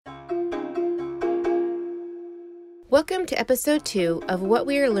Welcome to episode 2 of What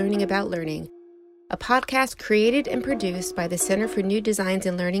We Are Learning About Learning, a podcast created and produced by the Center for New Designs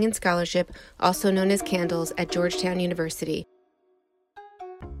in Learning and Scholarship, also known as CANDLES, at Georgetown University.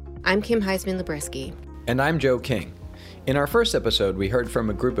 I'm Kim Heisman-Libreski. And I'm Joe King. In our first episode, we heard from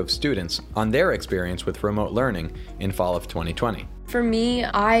a group of students on their experience with remote learning in fall of 2020. For me,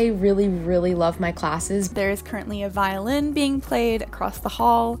 I really love my classes. There is currently a violin being played across the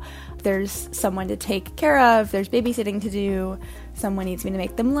hall. There's someone to take care of. There's babysitting to do. Someone needs me to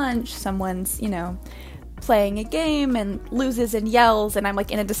make them lunch. Someone's, playing a game and loses and yells, and I'm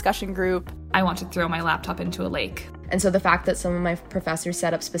in a discussion group. I want to throw my laptop into a lake. And so the fact that some of my professors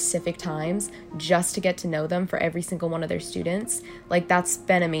set up specific times just to get to know them for every single one of their students, that's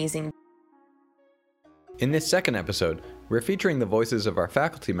been amazing. In this second episode, we're featuring the voices of our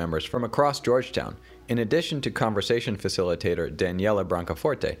faculty members from across Georgetown, in addition to conversation facilitator Daniela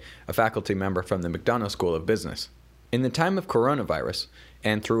Brancaforte, a faculty member from the McDonough School of Business. In the time of coronavirus,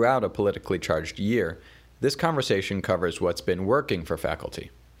 and throughout a politically charged year, this conversation covers what's been working for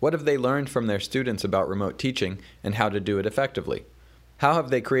faculty. What have they learned from their students about remote teaching and how to do it effectively? How have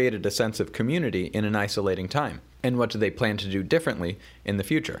they created a sense of community in an isolating time? And what do they plan to do differently in the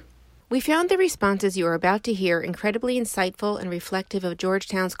future? We found the responses you are about to hear incredibly insightful and reflective of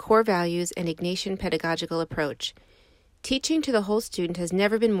Georgetown's core values and Ignatian pedagogical approach. Teaching to the whole student has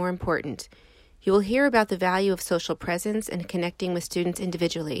never been more important. You will hear about the value of social presence and connecting with students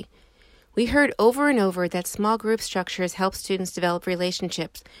individually. We heard over and over that small group structures help students develop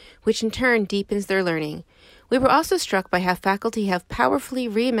relationships, which in turn deepens their learning. We were also struck by how faculty have powerfully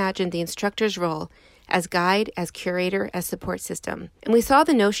reimagined the instructor's role as guide, as curator, as support system. And we saw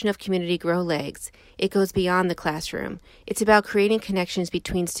the notion of community grow legs. It goes beyond the classroom. It's about creating connections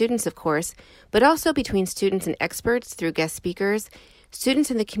between students, of course, but also between students and experts through guest speakers,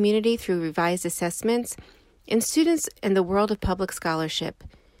 students in the community through revised assessments, and students in the world of public scholarship.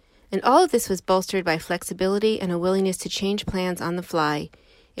 And all of this was bolstered by flexibility and a willingness to change plans on the fly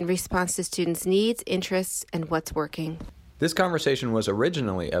in response to students' needs, interests, and what's working. This conversation was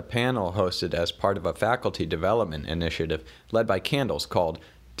originally a panel hosted as part of a faculty development initiative led by CANDLES called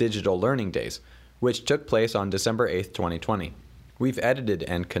Digital Learning Days, which took place on December 8th, 2020. We've edited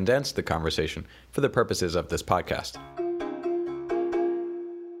and condensed the conversation for the purposes of this podcast.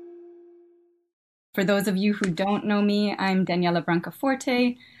 For those of you who don't know me, I'm Daniela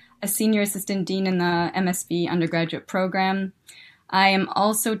Brancaforte, a senior assistant dean in the MSB undergraduate program. I am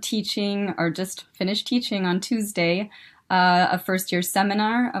also teaching, or just finished teaching on Tuesday, a first-year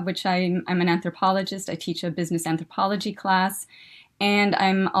seminar, of which I'm an anthropologist. I teach a business anthropology class, and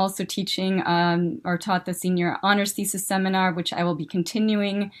I'm also teaching or taught the senior honors thesis seminar, which I will be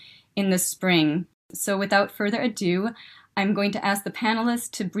continuing in the spring. So without further ado, I'm going to ask the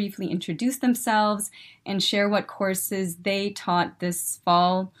panelists to briefly introduce themselves and share what courses they taught this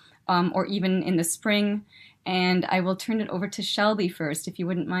fall or even in the spring. And I will turn it over to Shelby first, if you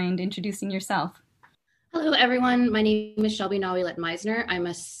wouldn't mind introducing yourself. Hello, everyone. My name is Shelby Nawilet-Meisner. I'm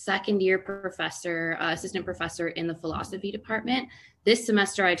a second-year professor, assistant professor in the philosophy department. This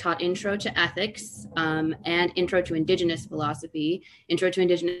semester, I taught Intro to Ethics and Intro to Indigenous Philosophy. Intro to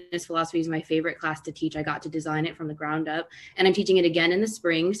Indigenous Philosophy is my favorite class to teach. I got to design it from the ground up, and I'm teaching it again in the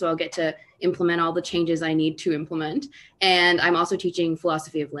spring, so I'll get to implement all the changes I need to implement. And I'm also teaching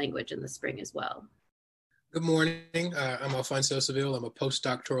Philosophy of Language in the spring as well. Good morning. I'm Alfonso Seville. I'm a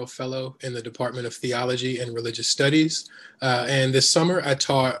postdoctoral fellow in the Department of Theology and Religious Studies. And this summer, I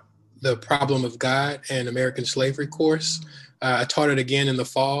taught the Problem of God and American Slavery course. I taught it again in the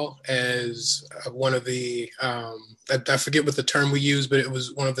fall as one of the, I forget what the term we used, but it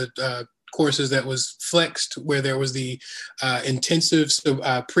was one of the courses that was flexed, where there was the intensive,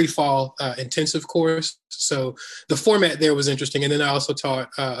 pre-fall intensive course. So the format there was interesting. And then I also taught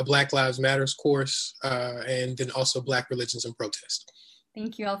a Black Lives Matters course and then also Black Religions and Protest.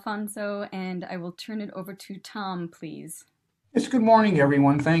 Thank you, Alfonso. And I will turn it over to Tom, please. Yes, good morning,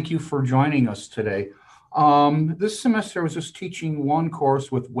 everyone. Thank you for joining us today. This semester I was just teaching one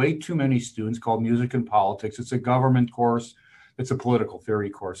course with way too many students called Music and Politics. It's a government course. It's a political theory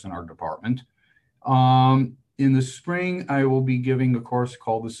course in our department. In the spring, I will be giving a course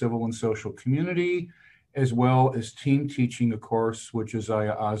called the Civil and Social Community, as well as team teaching a course, which is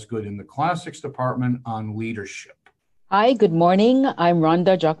Aya Osgood in the Classics department on leadership. Hi, good morning. I'm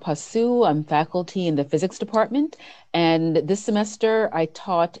Rhonda Jokpasu. I'm faculty in the physics department. And this semester, I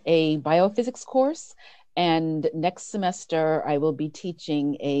taught a biophysics course. And next semester, I will be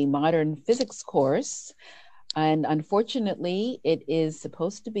teaching a modern physics course. And unfortunately, it is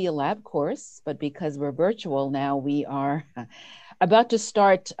supposed to be a lab course, but because we're virtual now, we are about to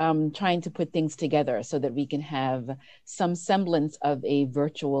start trying to put things together so that we can have some semblance of a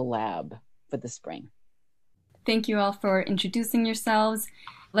virtual lab for the spring. Thank you all for introducing yourselves.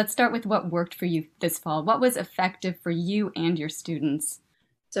 Let's start with what worked for you this fall. What was effective for you and your students?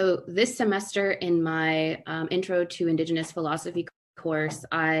 So this semester in my Intro to Indigenous Philosophy course,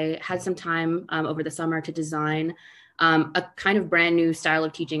 I had some time over the summer to design a kind of brand new style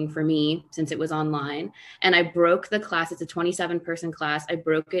of teaching for me since it was online. And I broke the class, it's a 27-person class. I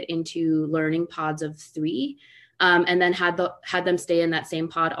broke it into learning pods of 3. And then had them stay in that same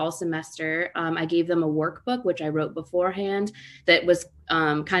pod all semester. I gave them a workbook, which I wrote beforehand, that was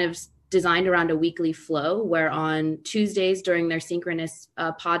kind of designed around a weekly flow, where on Tuesdays during their synchronous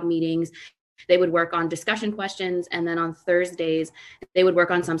pod meetings, they would work on discussion questions. And then on Thursdays, they would work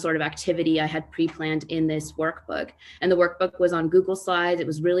on some sort of activity I had pre-planned in this workbook. And the workbook was on Google Slides. It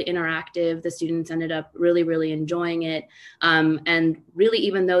was really interactive. The students ended up really, really enjoying it. And really,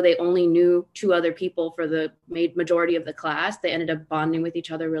 even though they only knew 2 other people for the majority of the class, they ended up bonding with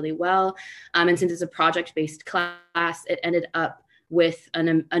each other really well. And since it's a project-based class, it ended up with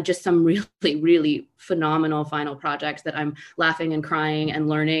just some really, really phenomenal final projects that I'm laughing and crying and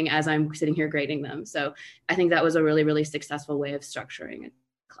learning as I'm sitting here grading them. So I think that was a really, really successful way of structuring a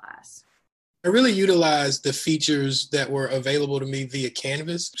class. I really utilized the features that were available to me via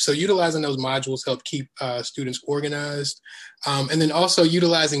Canvas. So utilizing those modules helped keep students organized. And then also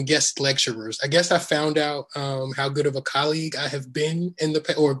utilizing guest lecturers. I guess I found out how good of a colleague I have been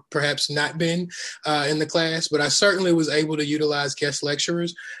or perhaps not been in the class, but I certainly was able to utilize guest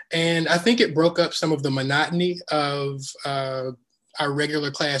lecturers. And I think it broke up some of the monotony of our regular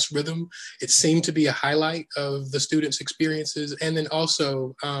class rhythm. It seemed to be a highlight of the students' experiences. And then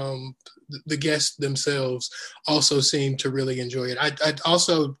also the guests themselves also seemed to really enjoy it. I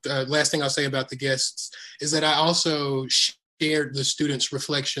also, last thing I'll say about the guests is that I also shared the students'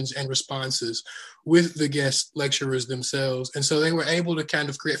 reflections and responses with the guest lecturers themselves. And so they were able to kind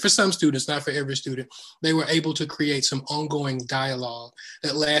of create, for some students, not for every student, they were able to create some ongoing dialogue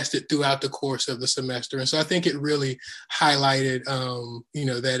that lasted throughout the course of the semester. And so I think it really highlighted,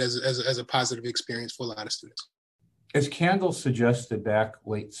 that as a positive experience for a lot of students. As Candle suggested back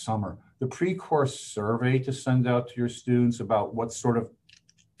late summer, the pre-course survey to send out to your students about what sort of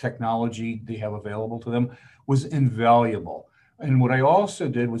technology they have available to them was invaluable. And what I also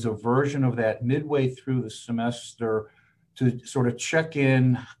did was a version of that midway through the semester to sort of check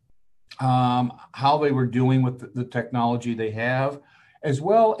in how they were doing with the technology they have, as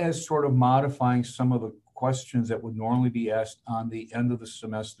well as sort of modifying some of the questions that would normally be asked on the end of the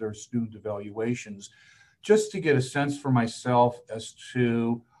semester student evaluations, just to get a sense for myself as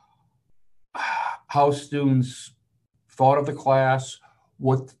to how students thought of the class,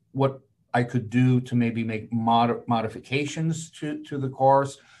 what I could do to maybe make modifications to the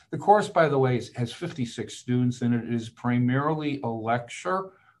course. The course, by the way, has 56 students in it. It is primarily a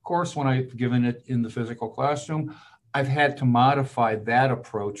lecture course when I've given it in the physical classroom. I've had to modify that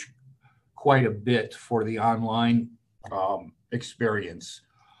approach quite a bit for the online experience.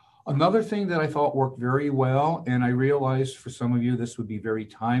 Another thing that I thought worked very well, and I realized for some of you this would be very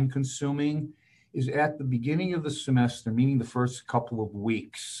time consuming, is at the beginning of the semester, meaning the first couple of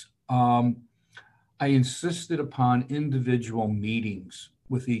weeks, I insisted upon individual meetings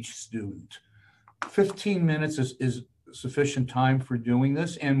with each student. 15 minutes is sufficient time for doing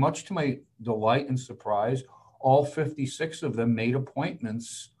this, and much to my delight and surprise, all 56 of them made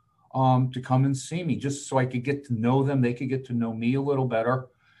appointments to come and see me, just so I could get to know them, they could get to know me a little better.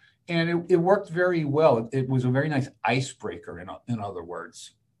 And it worked very well. It was a very nice icebreaker, in other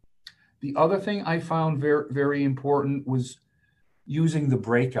words. The other thing I found very, very important was using the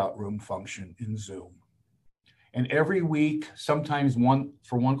breakout room function in Zoom. And every week, sometimes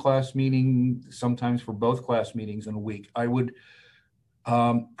for one class meeting, sometimes for both class meetings in a week, I would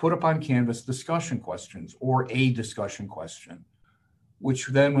put up on Canvas discussion questions or a discussion question, which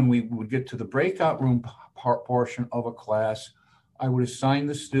then when we would get to the breakout room portion of a class, I would assign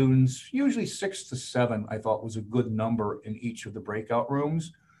the students, usually 6 to 7, I thought was a good number in each of the breakout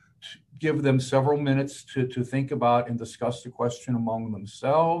rooms, to give them several minutes to think about and discuss the question among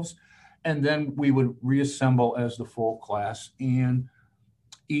themselves. And then we would reassemble as the full class, and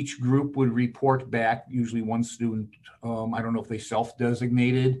each group would report back, usually one student, I don't know if they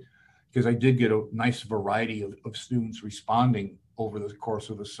self-designated, because I did get a nice variety of students responding over the course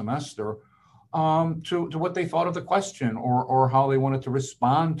of the semester, to what they thought of the question or how they wanted to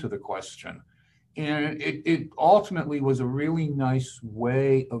respond to the question. And it ultimately was a really nice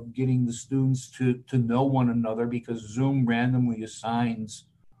way of getting the students to know one another, because Zoom randomly assigns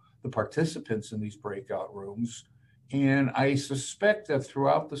the participants in these breakout rooms. And I suspect that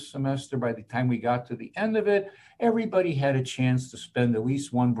throughout the semester, by the time we got to the end of it, everybody had a chance to spend at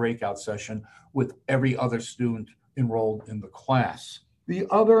least one breakout session with every other student enrolled in the class. The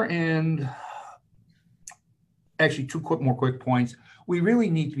other end, actually two more quick points. We really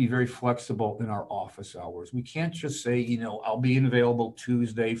need to be very flexible in our office hours. We can't just say, I'll be available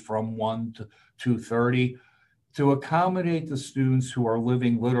Tuesday from 1 to 2:30. To accommodate the students who are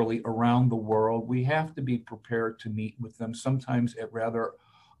living literally around the world, we have to be prepared to meet with them, sometimes at rather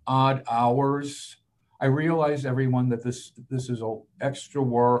odd hours. I realize, everyone, that this is extra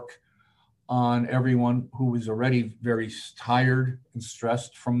work on everyone who is already very tired and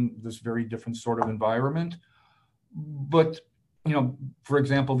stressed from this very different sort of environment. But, for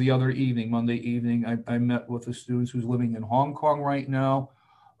example, the other evening, Monday evening, I met with a student who's living in Hong Kong right now.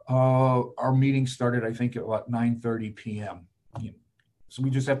 Our meeting started, I think, at about 9:30 p.m. So we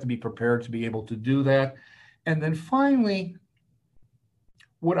just have to be prepared to be able to do that. And then finally,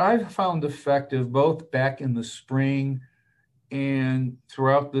 what I've found effective, both back in the spring and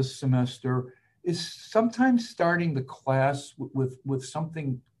throughout this semester, is sometimes starting the class with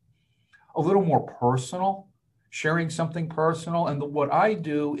something a little more personal, sharing something personal. And what I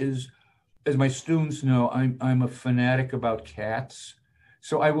do is, as my students know, I'm a fanatic about cats.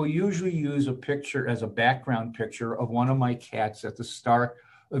 So I will usually use a picture as a background picture of one of my cats at the start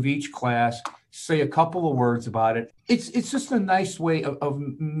of each class, say a couple of words about it. It's just a nice way of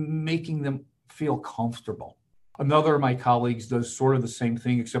making them feel comfortable. Another of my colleagues does sort of the same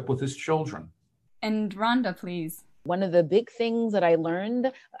thing, except with his children. And Rhonda, please. One of the big things that I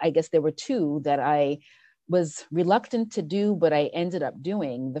learned, I guess there were two that I was reluctant to do, but I ended up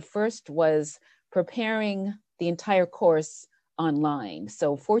doing. The first was preparing the entire course online.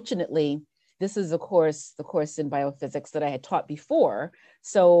 So fortunately, this is the course in biophysics that I had taught before.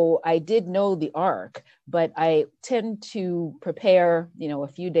 So I did know the ARC, but I tend to prepare, a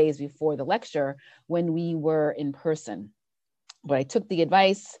few days before the lecture when we were in person. But I took the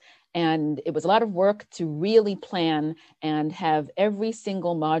advice, and it was a lot of work to really plan and have every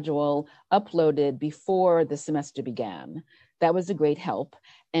single module uploaded before the semester began. That was a great help.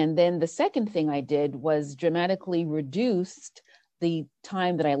 And then the second thing I did was dramatically reduced the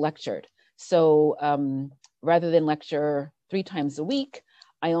time that I lectured. So rather than lecture 3 times a week,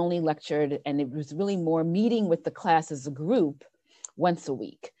 I only lectured, and it was really more meeting with the class as a group once a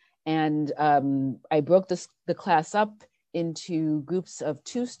week. And I broke the class up into groups of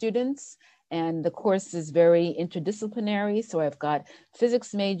 2 students, and the course is very interdisciplinary. So I've got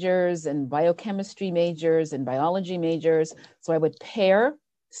physics majors and biochemistry majors and biology majors. So I would pair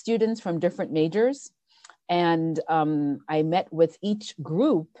students from different majors. And I met with each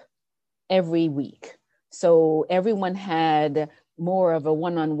group every week. So everyone had more of a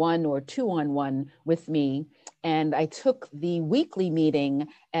one-on-one or 2-on-1 with me. And I took the weekly meeting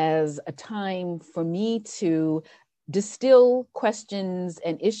as a time for me to distill questions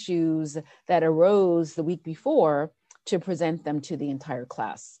and issues that arose the week before to present them to the entire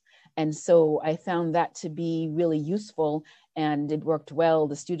class. And so I found that to be really useful, and it worked well.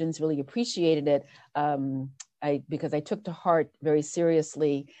 The students really appreciated it because I took to heart very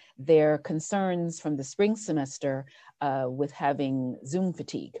seriously their concerns from the spring semester with having Zoom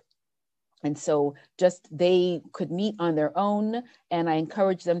fatigue. And so just they could meet on their own, and I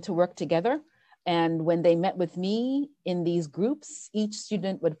encouraged them to work together. And when they met with me in these groups, each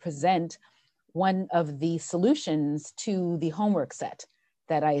student would present one of the solutions to the homework set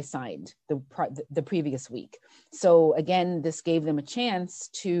that I assigned the previous week. So again, this gave them a chance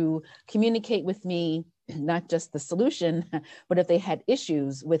to communicate with me, not just the solution, but if they had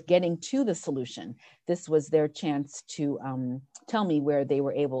issues with getting to the solution, this was their chance to tell me where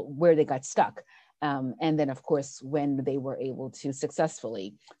they got stuck. And then, of course, when they were able to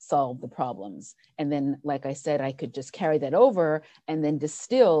successfully solve the problems. And then, like I said, I could just carry that over and then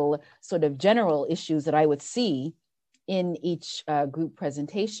distill sort of general issues that I would see in each group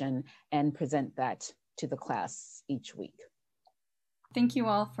presentation and present that to the class each week. Thank you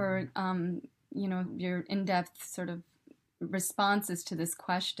all for your in-depth sort of responses to this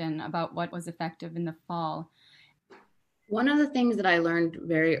question about what was effective in the fall. One of the things that I learned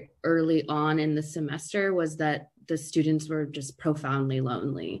very early on in the semester was that the students were just profoundly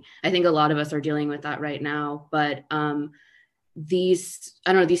lonely. I think a lot of us are dealing with that right now, but these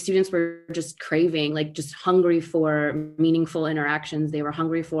students were just craving, just hungry for meaningful interactions. They were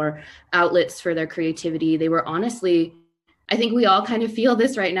hungry for outlets for their creativity. They were honestly, I think we all kind of feel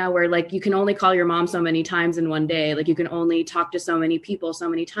this right now where like you can only call your mom so many times in one day. Like you can only talk to so many people so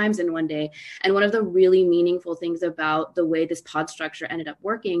many times in one day. And one of the really meaningful things about the way this pod structure ended up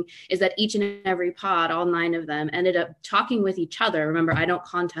working is that each and every pod, all 9 of them, ended up talking with each other. Remember, I don't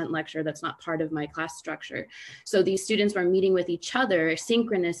content lecture. That's not part of my class structure. So these students were meeting with each other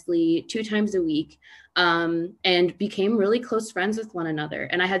synchronously 2 times a week. And became really close friends with one another.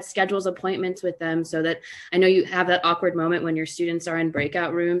 And I had schedules appointments with them so that I know you have that awkward moment when your students are in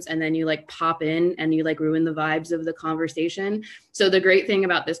breakout rooms and then you like pop in and you like ruin the vibes of the conversation. So the great thing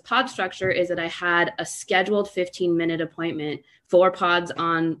about this pod structure is that I had a scheduled 15-minute appointment, 4 pods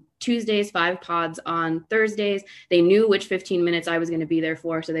on Tuesdays, 5 pods on Thursdays. They knew which 15 minutes I was going to be there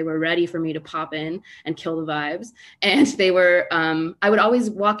for, so they were ready for me to pop in and kill the vibes. And they were, I would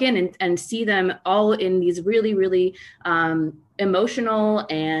always walk in and see them all in these really, really emotional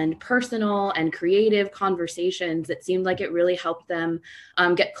and personal and creative conversations that seemed like it really helped them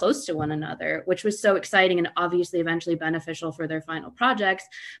get close to one another, which was so exciting and obviously eventually beneficial for their final projects.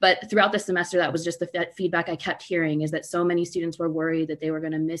 But throughout the semester, that was just the feedback I kept hearing, is that so many students were worried that they were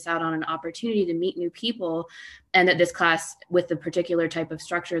going to miss out on an opportunity to meet new people, and that this class, with the particular type of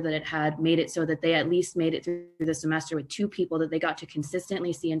structure that it had, made it so that they at least made it through the semester with 2 people that they got to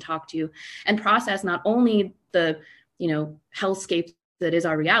consistently see and talk to and process not only the hellscape that is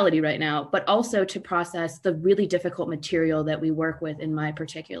our reality right now, but also to process the really difficult material that we work with in my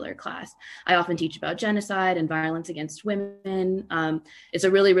particular class. I often teach about genocide and violence against women. It's a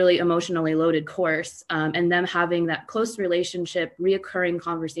really, really emotionally loaded course, and them having that close relationship, reoccurring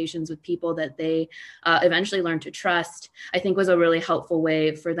conversations with people that they eventually learn to trust, I think was a really helpful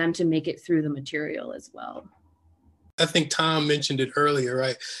way for them to make it through the material as well. I think Tom mentioned it earlier,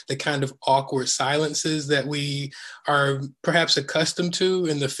 right? The kind of awkward silences that we are perhaps accustomed to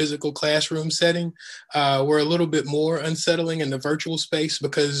in the physical classroom setting were a little bit more unsettling in the virtual space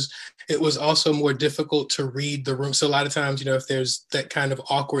because it was also more difficult to read the room. So a lot of times, if there's that kind of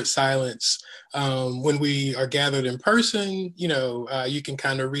awkward silence when we are gathered in person, you can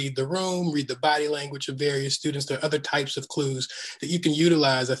kind of read the room, read the body language of various students. There are other types of clues that you can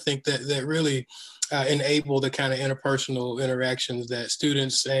utilize. I think that really enable the kind of interpersonal interactions that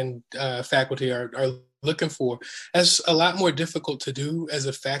students and faculty are looking for. That's a lot more difficult to do as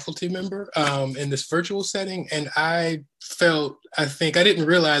a faculty member in this virtual setting. And I think I didn't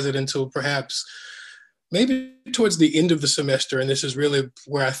realize it until perhaps maybe towards the end of the semester, and this is really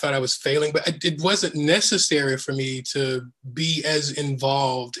where I thought I was failing, but it wasn't necessary for me to be as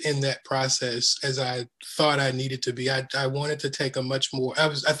involved in that process as I thought I needed to be. I wanted to take a much more, I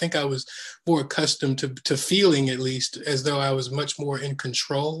think I was more accustomed to feeling, at least, as though I was much more in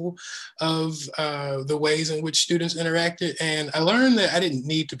control of the ways in which students interacted. And I learned that I didn't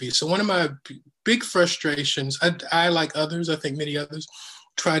need to be. So one of my big frustrations, I like others, I think many others,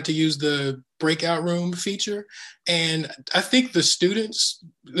 tried to use the breakout room feature. And I think the students,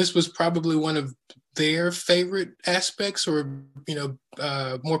 this was probably one of their favorite aspects or,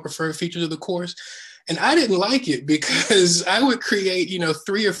 more preferred features of the course. And I didn't like it because I would create,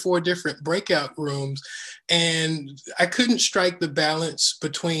 3 or 4 different breakout rooms, and I couldn't strike the balance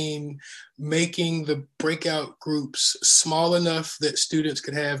between making the breakout groups small enough that students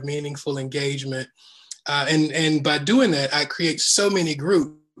could have meaningful engagement. And by doing that, I create so many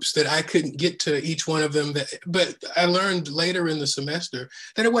groups that I couldn't get to each one of them. But I learned later in the semester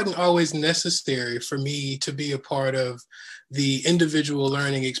that it wasn't always necessary for me to be a part of the individual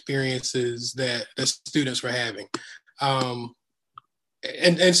learning experiences that the students were having.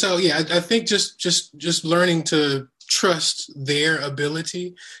 And so, yeah, I think just learning to trust their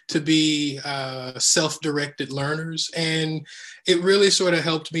ability to be self-directed learners. And it really sort of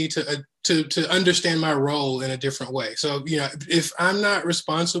helped me to understand my role in a different way. So, if I'm not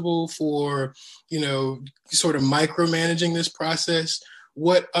responsible for, sort of micromanaging this process,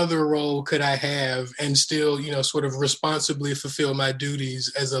 what other role could I have and still, sort of responsibly fulfill my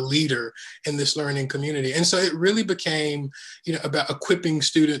duties as a leader in this learning community? And so it really became, about equipping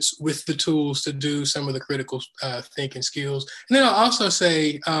students with the tools to do some of the critical thinking skills. And then I'll also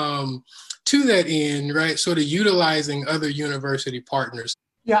say, to that end, right, sort of utilizing other university partners.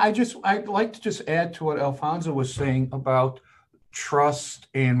 Yeah, I'd like to just add to what Alfonso was saying about trust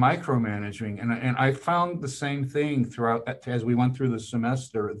and micromanaging. And I found the same thing throughout as we went through the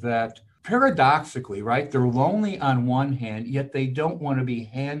semester, that paradoxically, right, they're lonely on one hand, yet they don't want to be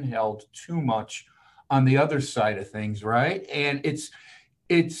handheld too much on the other side of things, right? And it's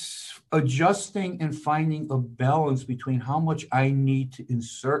adjusting and finding a balance between how much I need to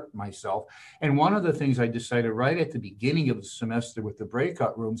insert myself. And one of the things I decided right at the beginning of the semester with the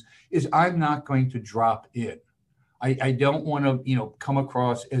breakout rooms is I'm not going to drop in. I don't want to, come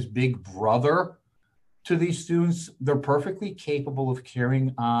across as big brother to these students. They're perfectly capable of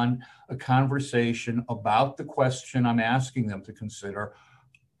carrying on a conversation about the question I'm asking them to consider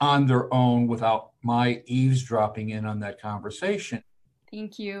on their own without my eavesdropping in on that conversation.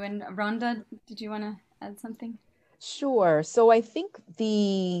 Thank you. And Rhonda, did you want to add something? Sure. So I think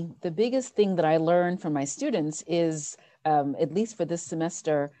the biggest thing that I learned from my students is, at least for this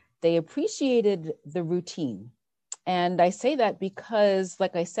semester, they appreciated the routine. And I say that because,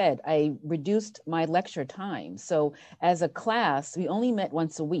 like I said, I reduced my lecture time. So as a class, we only met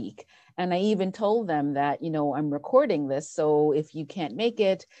once a week. And I even told them that, I'm recording this. So if you can't make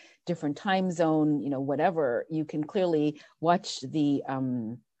it, different time zone, whatever, you can clearly watch the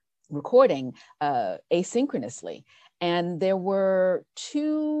recording asynchronously. And there were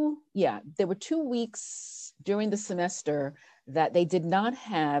 2 weeks during the semester that they did not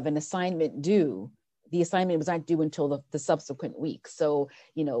have an assignment due. The assignment was not due until the subsequent week. So,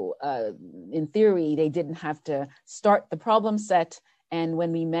 in theory, they didn't have to start the problem set. And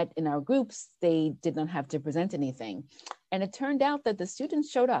when we met in our groups, they did not have to present anything. And it turned out that the students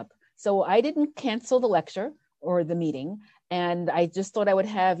showed up. So I didn't cancel the lecture or the meeting. And I just thought I would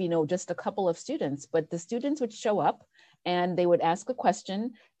have, just a couple of students, but the students would show up and they would ask a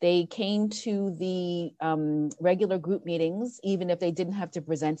question. They came to the regular group meetings, even if they didn't have to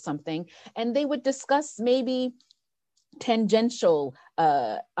present something, and they would discuss maybe tangential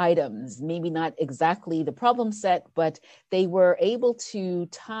items, maybe not exactly the problem set, but they were able to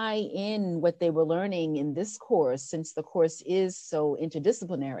tie in what they were learning in this course, since the course is so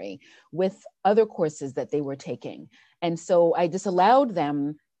interdisciplinary, with other courses that they were taking. And so I just allowed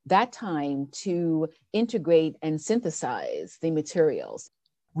them that time to integrate and synthesize the materials.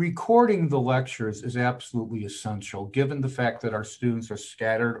 Recording the lectures is absolutely essential, given the fact that our students are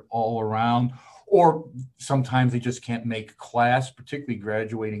scattered all around, or sometimes they just can't make class, particularly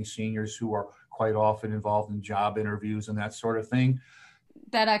graduating seniors who are quite often involved in job interviews and that sort of thing.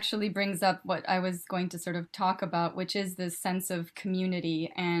 That actually brings up what I was going to sort of talk about, which is this sense of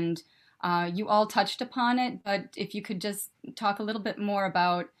community. And you all touched upon it, but if you could just talk a little bit more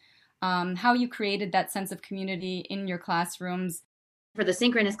about how you created that sense of community in your classrooms. For the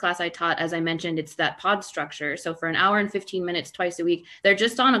synchronous class I taught, as I mentioned, it's that pod structure. So for an hour and 15 minutes twice a week, they're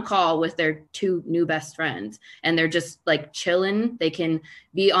just on a call with their 2 new best friends, and they're just like chilling. They can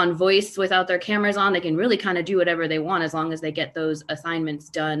be on voice without their cameras on. They can really kind of do whatever they want as long as they get those assignments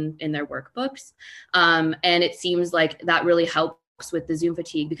done in their workbooks. And it seems like that really helps with the Zoom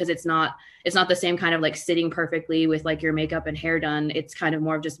fatigue, because it's not the same kind of like sitting perfectly with like your makeup and hair done. It's kind of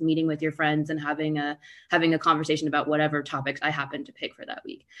more of just meeting with your friends and having a conversation about whatever topics I happen to pick for that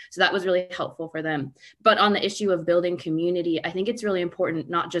week. So that was really helpful for them. But on the issue of building community, I think it's really important,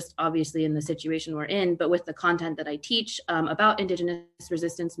 not just obviously in the situation we're in, but with the content that I teach about Indigenous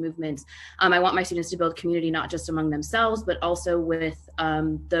resistance movements. I want my students to build community, not just among themselves, but also with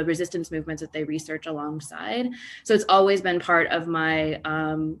the resistance movements that they research alongside. So it's always been part of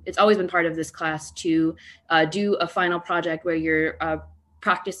this class to do a final project where you're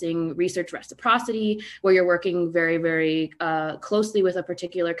practicing research reciprocity, where you're working very, very closely with a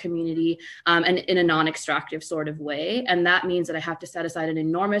particular community and in a non-extractive sort of way. And that means that I have to set aside an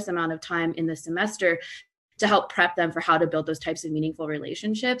enormous amount of time in the semester to help prep them for how to build those types of meaningful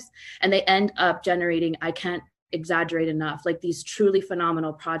relationships. And they end up generating, I can't exaggerate enough, like these truly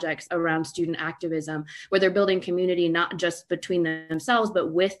phenomenal projects around student activism, where they're building community, not just between themselves,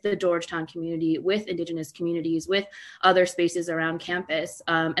 but with the Georgetown community, with Indigenous communities, with other spaces around campus.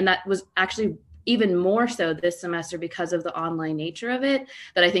 And that was actually even more so this semester because of the online nature of it,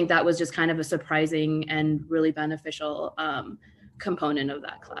 that I think that was just kind of a surprising and really beneficial component of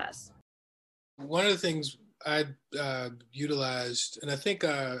that class. One of the things I utilized, and I think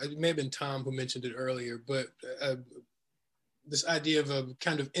it may have been Tom who mentioned it earlier, but this idea of a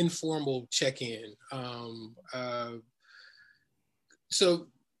kind of informal check-in. So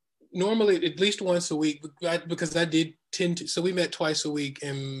normally at least once a week, because I did tend to, so we met twice a week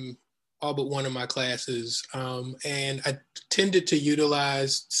in all but one of my classes, and I tended to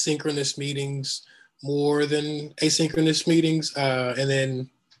utilize synchronous meetings more than asynchronous meetings, and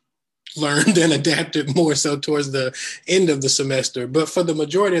then learned and adapted more so towards the end of the semester. But for the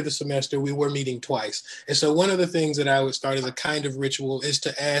majority of the semester, we were meeting twice. And so one of the things that I would start as a kind of ritual is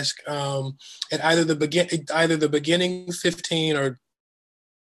to ask at either the beginning 15 or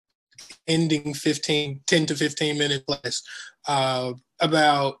ending 10 to 15 minute class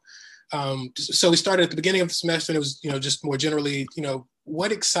about, so we started at the beginning of the semester, and it was, just more generally,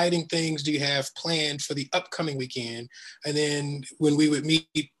 what exciting things do you have planned for the upcoming weekend? And then when we would meet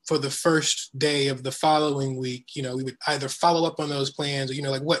for the first day of the following week, we would either follow up on those plans or,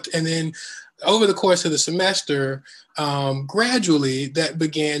 like what, and then over the course of the semester, gradually that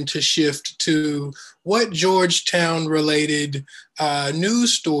began to shift to what Georgetown related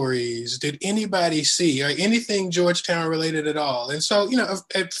news stories did anybody see, or anything Georgetown related at all. And so,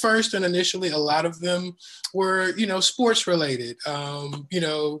 at first and initially, a lot of them were, sports related,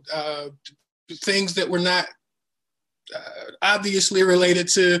 things that were not obviously related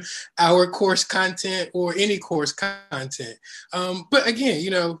to our course content or any course content. But again,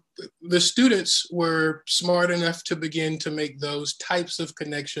 the students were smart enough to begin to make those types of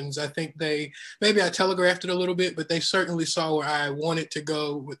connections. I think maybe I telegraphed it a little bit, but they certainly saw where I wanted to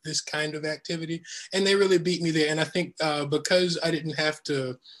go with this kind of activity, and they really beat me there. And I think because I didn't have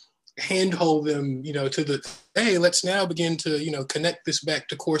to handhold them, to the, hey, let's now begin to, connect this back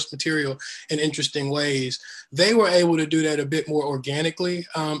to course material in interesting ways. They were able to do that a bit more organically.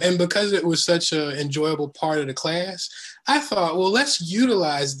 And because it was such an enjoyable part of the class, I thought, well, let's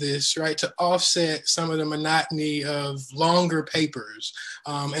utilize this, right, to offset some of the monotony of longer papers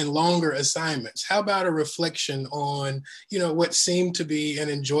and longer assignments. How about a reflection on, what seemed to be an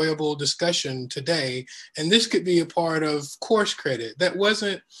enjoyable discussion today? And this could be a part of course credit that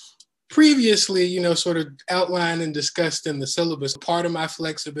wasn't previously, sort of outlined and discussed in the syllabus. Part of my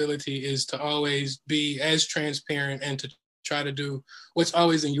flexibility is to always be as transparent and to try to do what's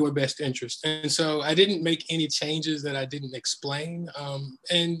always in your best interest. And so I didn't make any changes that I didn't explain.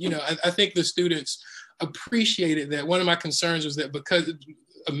 I think the students appreciated that. One of my concerns was that because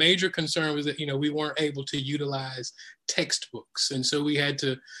a major concern was that, we weren't able to utilize textbooks. And so we had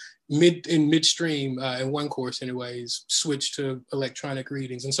to midstream in one course anyways, switch to electronic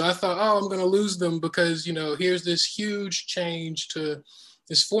readings. And so I thought, I'm going to lose them because, here's this huge change to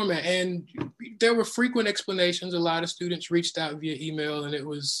this format. And there were frequent explanations. A lot of students reached out via email, and it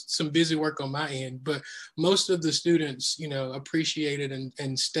was some busy work on my end, but most of the students, appreciated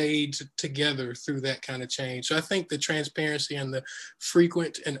and stayed together through that kind of change. So I think the transparency and the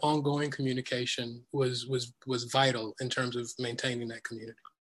frequent and ongoing communication was vital in terms of maintaining that community.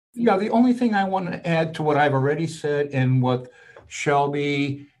 Yeah, the only thing I want to add to what I've already said and what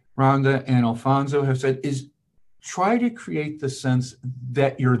Shelby, Rhonda, and Alfonso have said is try to create the sense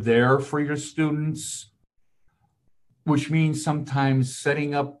that you're there for your students, which means sometimes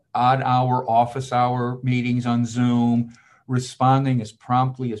setting up odd hour, office hour meetings on Zoom, responding as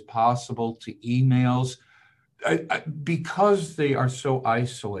promptly as possible to emails, because they are so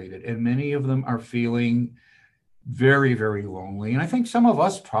isolated, and many of them are feeling very, very lonely. And I think some of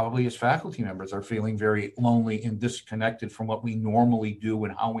us probably as faculty members are feeling very lonely and disconnected from what we normally do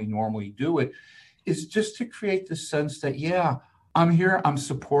and how we normally do it, is just to create the sense that, yeah, I'm here, I'm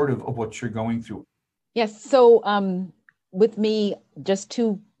supportive of what you're going through. Yes, so with me, just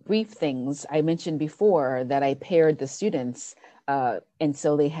two brief things. I mentioned before that I paired the students, and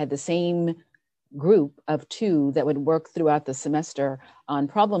so they had the same group of two that would work throughout the semester on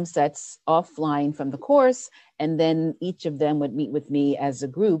problem sets offline from the course, and then each of them would meet with me as a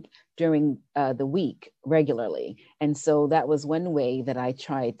group during the week regularly. And so that was one way that I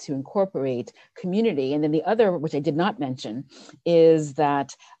tried to incorporate community. And then the other, which I did not mention, is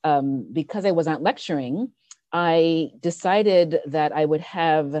that because I was not lecturing, I decided that I would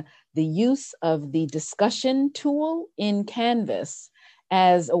have the use of the discussion tool in Canvas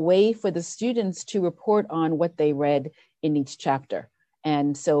as a way for the students to report on what they read in each chapter.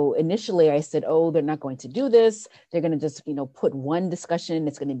 And so initially I said, they're not going to do this. They're going to just, put one discussion.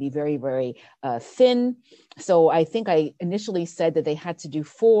 It's going to be very, very thin. So I think I initially said that they had to do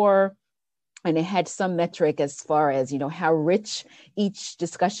 4, and it had some metric as far as, how rich each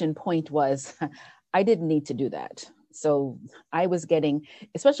discussion point was. I didn't need to do that. So I was getting,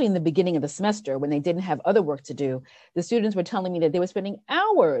 especially in the beginning of the semester when they didn't have other work to do, the students were telling me that they were spending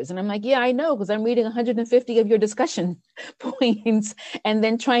hours. And I'm like, yeah, I know, because I'm reading 150 of your discussion points and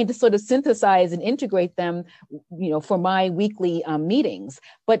then trying to sort of synthesize and integrate them, for my weekly meetings.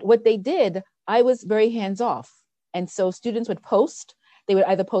 But what they did, I was very hands off. And so students would post, they would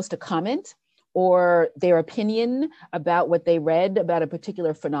either post a comment or their opinion about what they read about a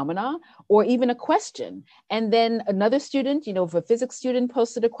particular phenomena, or even a question. And then another student, if a physics student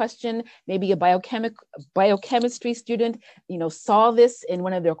posted a question, maybe a biochemistry student, saw this in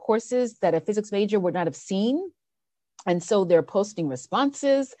one of their courses that a physics major would not have seen. And so they're posting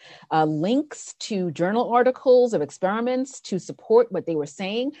responses, links to journal articles of experiments to support what they were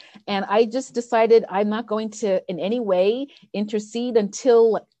saying. And I just decided I'm not going to in any way intercede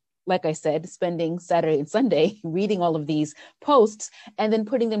until, like I said, spending Saturday and Sunday reading all of these posts and then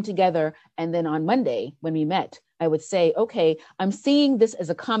putting them together. And then on Monday, when we met, I would say, okay, I'm seeing this as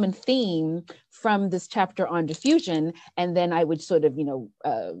a common theme from this chapter on diffusion. And then I would sort of,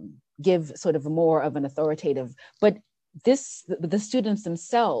 give sort of more of an authoritative, but the students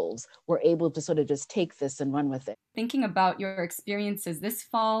themselves were able to sort of just take this and run with it. Thinking about your experiences this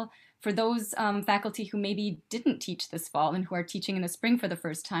fall, for those faculty who maybe didn't teach this fall and who are teaching in the spring for the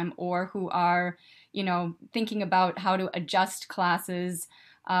first time, or who are, thinking about how to adjust classes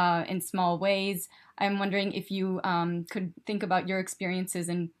in small ways, I'm wondering if you could think about your experiences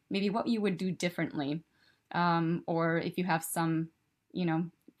and maybe what you would do differently, or if you have some,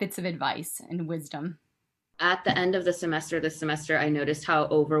 bits of advice and wisdom. At the end of the semester, this semester, I noticed how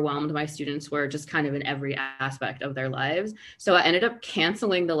overwhelmed my students were just kind of in every aspect of their lives. So I ended up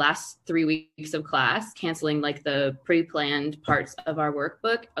canceling the last 3 weeks of class, canceling like the pre-planned parts of our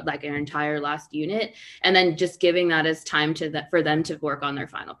workbook, like our entire last unit, and then just giving that as time for them to work on their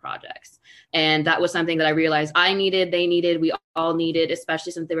final projects. And that was something that I realized I needed, they needed, we all needed,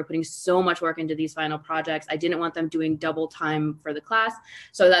 especially since they were putting so much work into these final projects. I didn't want them doing double time for the class.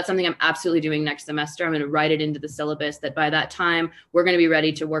 So that's something I'm absolutely doing next semester. I'm going to write it into the syllabus that by that time, we're going to be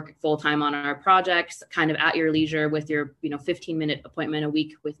ready to work full time on our projects, kind of at your leisure with your 15-minute appointment a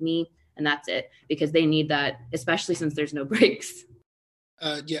week with me. And that's it, because they need that, especially since there's no breaks.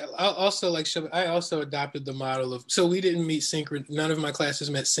 I also adopted the model of, so we didn't meet none of my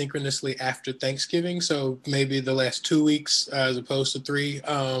classes met synchronously after Thanksgiving. So maybe the last 2 weeks as opposed to 3.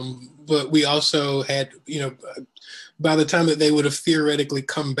 But we also had, by the time that they would have theoretically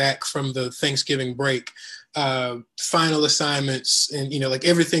come back from the Thanksgiving break, final assignments and, like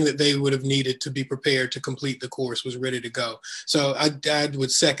everything that they would have needed to be prepared to complete the course was ready to go. So I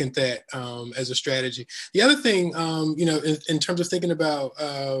would second that as a strategy. The other thing, in terms of thinking about,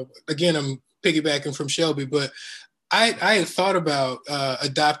 again, I'm piggybacking from Shelby, but I had thought about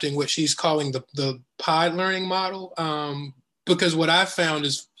adopting what she's calling the pod learning model, because what I've found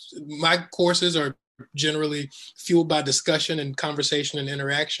is my courses are generally fueled by discussion and conversation and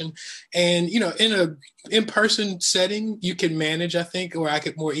interaction. And, in a in-person setting, you can manage, I think, or I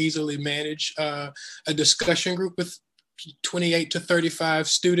could more easily manage a discussion group with 28 to 35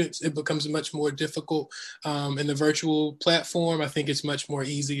 students. It becomes much more difficult in the virtual platform. I think it's much more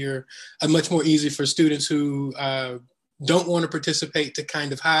easy for students who don't want to participate to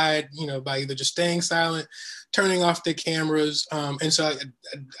kind of hide, by either just staying silent, turning off their cameras. And so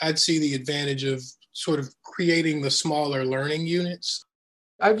I'd see the advantage of sort of creating the smaller learning units.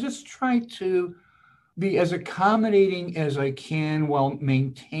 I've just tried to be as accommodating as I can while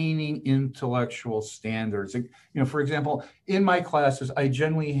maintaining intellectual standards. For example, in my classes, I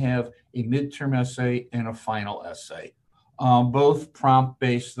generally have a midterm essay and a final essay, both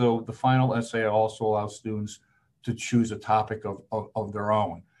prompt-based, though the final essay also allows students to choose a topic of their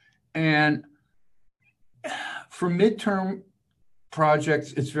own. And for midterm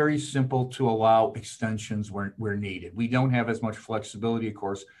projects, it's very simple to allow extensions where needed. We don't have as much flexibility, of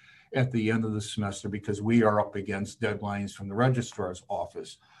course, at the end of the semester because we are up against deadlines from the registrar's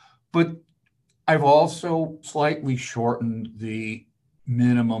office. But I've also slightly shortened the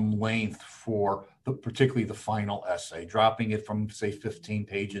minimum length for particularly the final essay, dropping it from, say, 15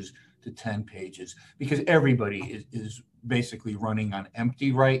 pages to 10 pages, because everybody is basically running on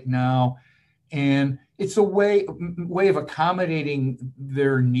empty right now. And it's a way of accommodating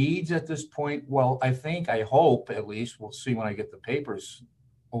their needs at this point. Well, I hope, at least, we'll see when I get the papers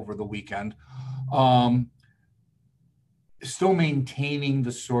over the weekend, still maintaining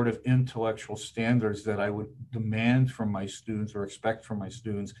the sort of intellectual standards that I would demand from my students or expect from my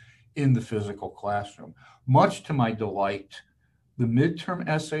students in the physical classroom. Much to my delight, the midterm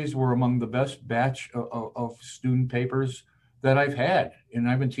essays were among the best batch of student papers that I've had. And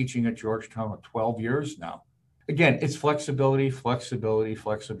I've been teaching at Georgetown for 12 years now. Again, it's flexibility is,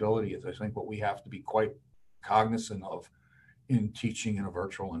 I think, what we have to be quite cognizant of in teaching in a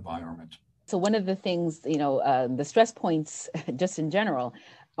virtual environment. So one of the things, the stress points just in general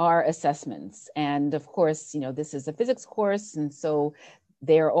are assessments. And of course, this is a physics course. And so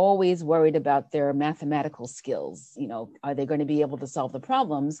they're always worried about their mathematical skills. Are they going to be able to solve the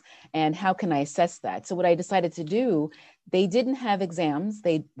problems? And how can I assess that? So what I decided to do, they didn't have exams.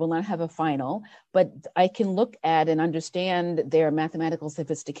 They will not have a final, but I can look at and understand their mathematical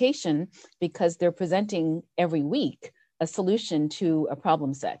sophistication because they're presenting every week a solution to a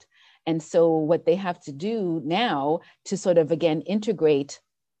problem set. And so what they have to do now to sort of, again, integrate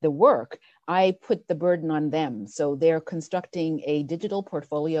the work, I put the burden on them. So they're constructing a digital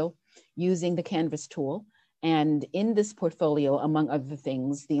portfolio using the Canvas tool. And in this portfolio, among other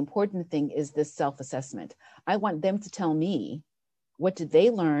things, the important thing is this self-assessment. I want them to tell me what did they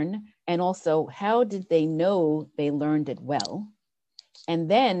learn? And also, how did they know they learned it well? And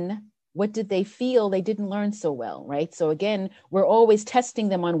then what did they feel they didn't learn so well, right? So again, we're always testing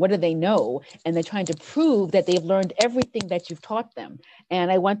them on what do they know, and they're trying to prove that they've learned everything that you've taught them.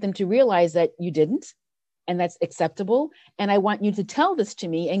 And I want them to realize that you didn't, and that's acceptable. And I want you to tell this to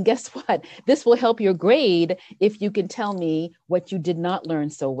me. And guess what? This will help your grade if you can tell me what you did not learn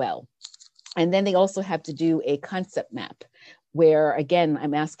so well. And then they also have to do a concept map, where again,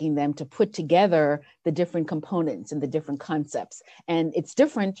 I'm asking them to put together the different components and the different concepts. And it's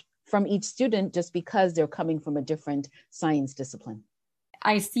different from each student just because they're coming from a different science discipline.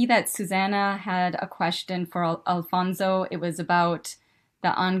 I see that Susanna had a question for Alfonso. It was about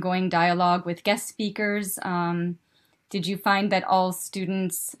the ongoing dialogue with guest speakers. Did you find that all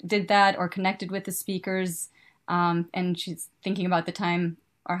students did that or connected with the speakers? And she's thinking about the time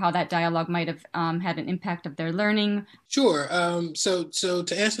or how that dialogue might have had an impact of their learning. Sure. So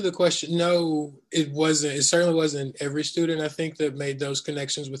to answer the question, no, it wasn't. It certainly wasn't every student, I think, that made those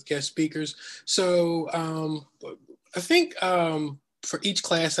connections with guest speakers. So I think for each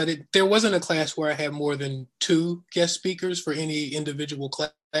class, there wasn't a class where I had more than 2 guest speakers for any individual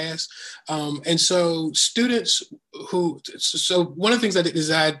class. And so students so one of the things I did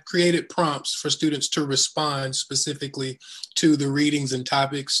is I created prompts for students to respond specifically to the readings and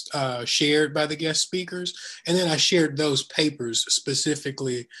topics shared by the guest speakers. And then I shared those papers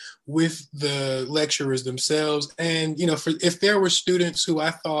specifically with the lecturers themselves. And, if there were students who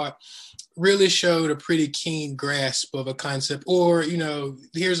I thought really showed a pretty keen grasp of a concept, or,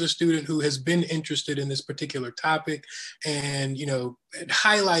 here's a student who has been interested in this particular topic and,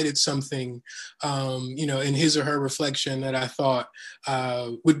 highlighted something, in his or her reflection that I thought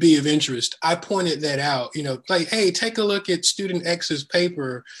would be of interest. I pointed that out, like, hey, take a look at student X's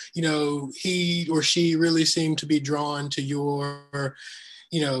paper. He or she really seemed to be drawn to your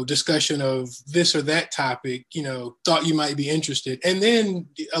discussion of this or that topic, thought you might be interested. And then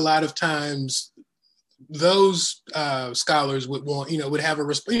a lot of times those scholars would want, would have a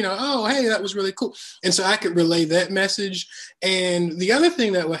response, oh, hey, that was really cool. And so I could relay that message. And the other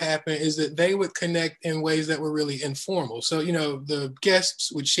thing that would happen is that they would connect in ways that were really informal. So, the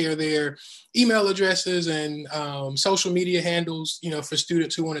guests would share their email addresses and social media handles, for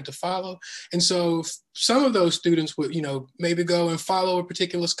students who wanted to follow. And so some of those students would, maybe go and follow a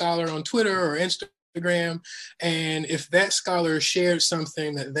particular scholar on Twitter or Instagram. And if that scholar shared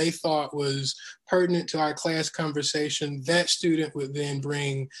something that they thought was pertinent to our class conversation, that student would then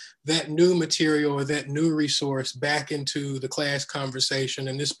bring that new material or that new resource back into the class conversation.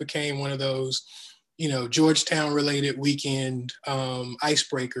 And this became one of those, Georgetown related weekend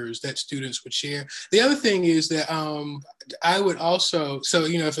icebreakers that students would share. The other thing is that I would also,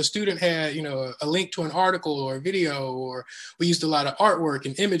 if a student had, a link to an article or a video, or we used a lot of artwork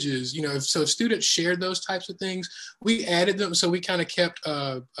and images, if students shared those types of things, we added them. So we kind of kept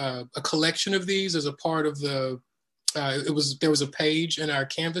a collection of these as a part of the there was a page in our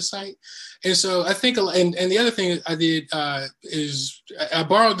Canvas site. And so I think, and the other thing I did is I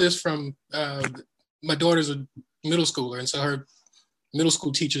borrowed this from my daughter's a middle schooler, and so her middle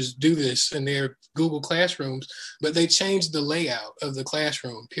school teachers do this in their Google classrooms, but they change the layout of the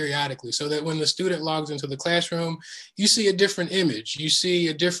classroom periodically so that when the student logs into the classroom, you see a different image, you see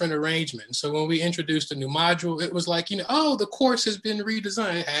a different arrangement. So when we introduced a new module, it was like, oh, the course has been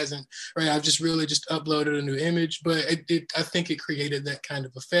redesigned. It hasn't, right? I've just uploaded a new image, but I think it created that kind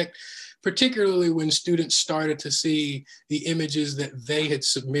of effect, particularly when students started to see the images that they had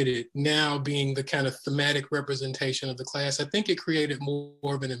submitted now being the kind of thematic representation of the class. I think it created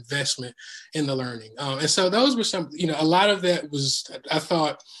more of an investment in the learning. And so those were some, a lot of that was, I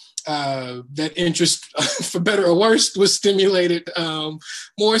thought, that interest, for better or worse, was stimulated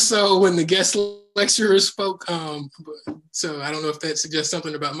more so when the guest lecturers spoke. So I don't know if that suggests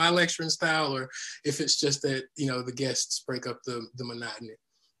something about my lecturing style, or if it's just that, the guests break up the monotony.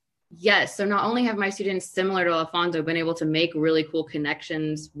 Yes. So not only have my students, similar to Alfonso, been able to make really cool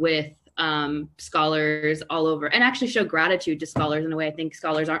connections with scholars all over, and actually show gratitude to scholars in a way I think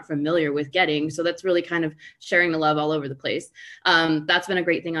scholars aren't familiar with getting. So that's really kind of sharing the love all over the place. That's been a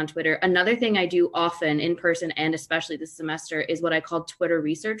great thing on Twitter. Another thing I do often in person, and especially this semester, is what I call Twitter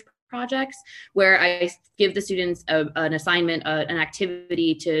research projects, where I give the students an assignment, an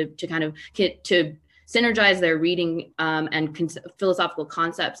activity to kind of get to synergize their reading and philosophical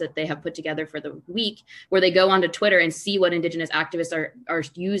concepts that they have put together for the week, where they go onto Twitter and see what Indigenous activists are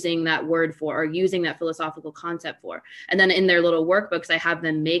using that word for, or using that philosophical concept for. And then in their little workbooks, I have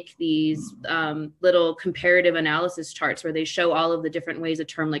them make these little comparative analysis charts where they show all of the different ways a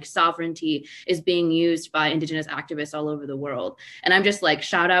term like sovereignty is being used by Indigenous activists all over the world. And I'm just like,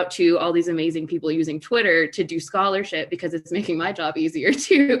 shout out to all these amazing people using Twitter to do scholarship, because it's making my job easier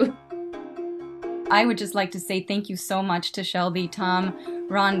too. I would just like to say thank you so much to Shelby, Tom,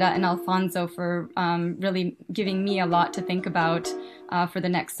 Rhonda, and Alfonso for really giving me a lot to think about for the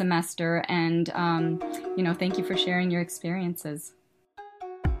next semester. And, thank you for sharing your experiences.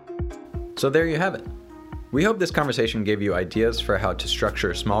 So there you have it. We hope this conversation gave you ideas for how to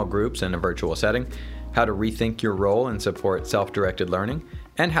structure small groups in a virtual setting, how to rethink your role and support self-directed learning,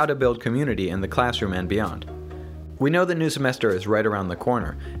 and how to build community in the classroom and beyond. We know the new semester is right around the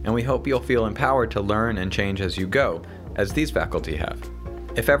corner, and we hope you'll feel empowered to learn and change as you go, as these faculty have.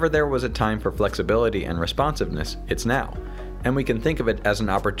 If ever there was a time for flexibility and responsiveness, it's now, and we can think of it as an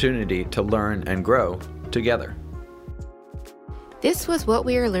opportunity to learn and grow together. This was What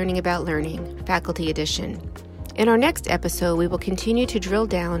We Are Learning About Learning, Faculty Edition. In our next episode, we will continue to drill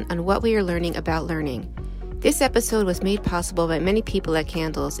down on what we are learning about learning. This episode was made possible by many people at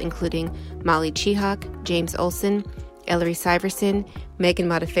Candles, including Molly Chihak, James Olson, Ellery Syverson, Megan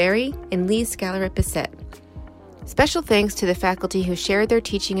Modafferi, and Lee Scalaret-Bissett. Special thanks to the faculty who shared their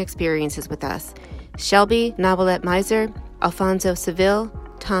teaching experiences with us: Shelby Nabalette-Meiser, Alfonso Seville,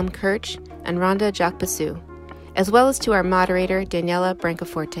 Tom Kirch, and Rhonda Jacques-Bassou, as well as to our moderator, Daniela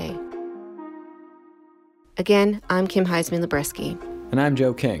Brancaforte. Again, I'm Kim Heisman-Libreski. And I'm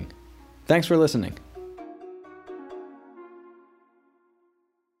Joe King. Thanks for listening.